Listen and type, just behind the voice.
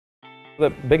The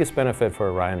biggest benefit for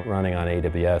Orion running on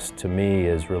AWS to me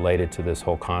is related to this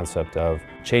whole concept of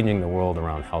changing the world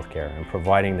around healthcare and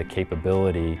providing the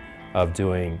capability of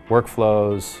doing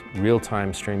workflows,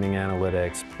 real-time streaming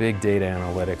analytics, big data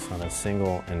analytics on a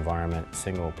single environment,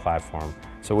 single platform,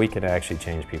 so we can actually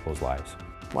change people's lives.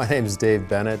 My name is Dave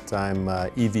Bennett. I'm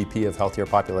EVP of Healthcare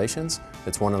Populations.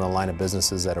 It's one of the line of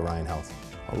businesses at Orion Health.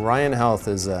 Orion Health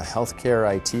is a healthcare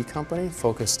IT company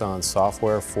focused on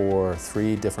software for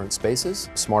 3 different spaces: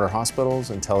 smarter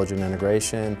hospitals, intelligent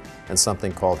integration, and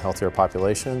something called Healthcare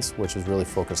Populations, which is really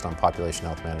focused on population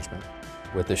health management.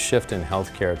 With the shift in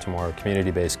healthcare to more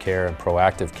community-based care and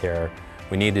proactive care,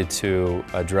 we needed to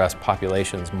address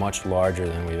populations much larger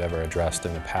than we've ever addressed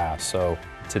in the past. So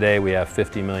today we have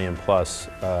 50 million plus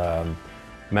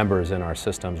members in our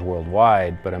systems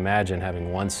worldwide, but imagine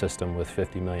having one system with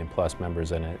 50 million plus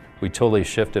members in it. We totally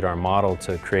shifted our model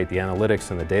to create the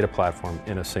analytics and the data platform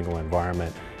in a single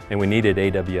environment, and we needed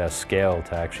AWS scale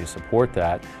to actually support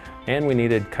that, and we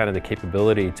needed kind of the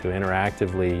capability to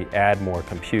interactively add more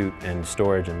compute and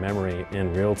storage and memory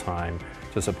in real time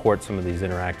to support some of these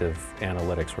interactive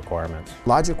analytics requirements.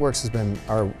 Logicworks has been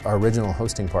our original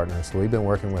hosting partner, so we've been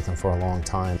working with them for a long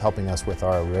time, helping us with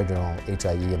our original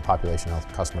HIE and population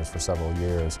health customers for several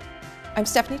years. I'm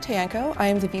Stephanie Tayanko. I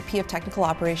am the VP of Technical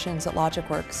Operations at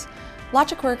Logicworks.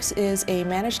 Logicworks is a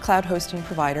managed cloud hosting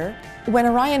provider. When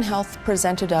Orion Health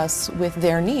presented us with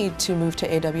their need to move to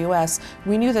AWS,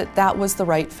 we knew that that was the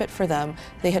right fit for them.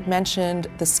 They had mentioned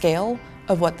the scale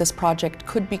of what this project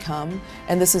could become,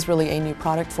 and this is really a new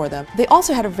product for them. They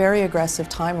also had a very aggressive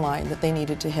timeline that they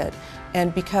needed to hit,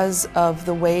 and because of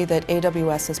the way that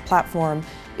AWS's platform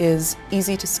is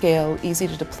easy to scale, easy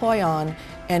to deploy on,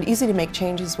 and easy to make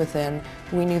changes within,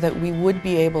 we knew that we would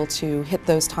be able to hit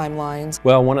those timelines.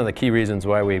 Well, one of the key reasons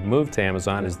why we moved to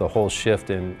Amazon is the whole shift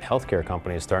in healthcare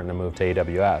companies starting to move to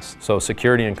AWS. So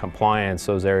security and compliance,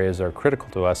 those areas are critical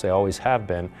to us. They always have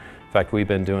been. In fact, we've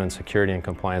been doing security and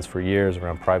compliance for years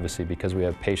around privacy because we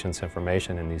have patients'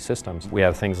 information in these systems. We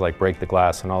have things like break the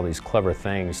glass and all these clever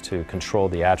things to control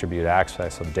the attribute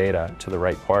access of data to the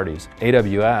right parties.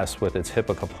 AWS, with its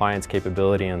HIPAA compliance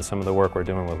capability and some of the work we're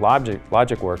doing with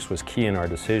Logicworks, was key in our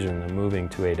decision in moving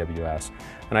to AWS.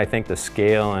 And I think the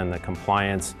scale and the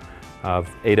compliance of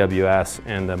AWS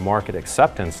and the market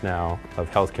acceptance now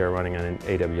of healthcare running on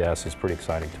AWS is pretty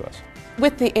exciting to us.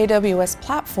 With the AWS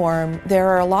platform, there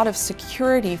are a lot of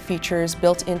security features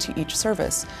built into each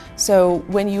service. So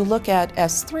when you look at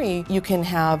S3, you can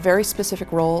have very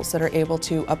specific roles that are able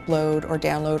to upload or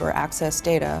download or access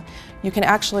data. You can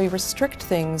actually restrict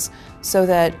things so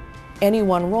that any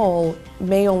one role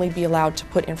may only be allowed to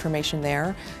put information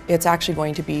there. It's actually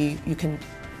going to be, you can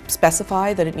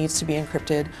specify that it needs to be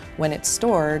encrypted when it's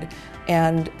stored,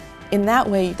 and in that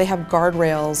way, they have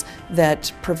guardrails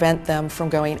that prevent them from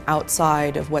going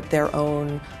outside of what their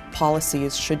own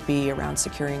policies should be around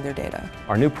securing their data.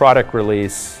 Our new product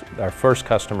release, our first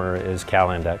customer is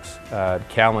CalIndex.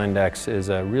 CalIndex is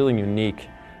a really unique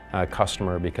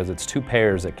customer because it's 2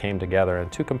 payers that came together, and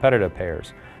 2 competitive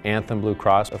payers, Anthem Blue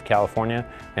Cross of California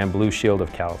and Blue Shield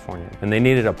of California. And they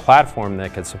needed a platform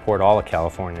that could support all of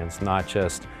Californians, not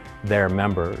just their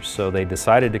members. So they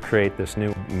decided to create this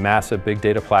new massive big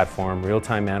data platform,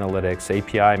 real-time analytics,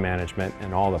 API management,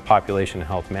 and all the population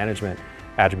health management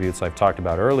attributes I've talked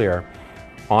about earlier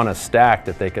on a stack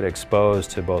that they could expose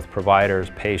to both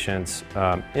providers, patients,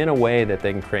 in a way that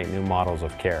they can create new models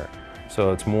of care.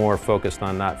 So it's more focused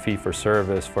on not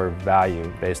fee-for-service, for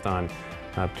value, based on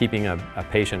keeping a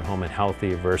patient home and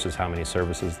healthy versus how many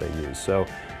services they use. So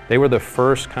they were the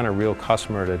first kind of real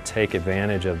customer to take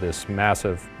advantage of this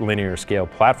massive linear scale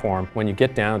platform. When you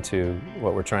get down to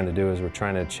what we're trying to do is we're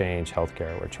trying to change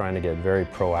healthcare. We're trying to get very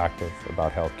proactive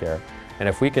about healthcare. And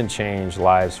if we can change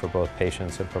lives for both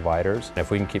patients and providers,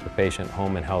 if we can keep a patient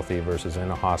home and healthy versus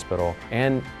in a hospital,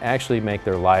 and actually make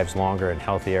their lives longer and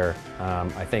healthier,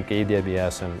 I think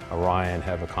AWS and Orion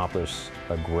have accomplished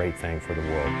a great thing for the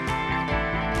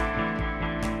world.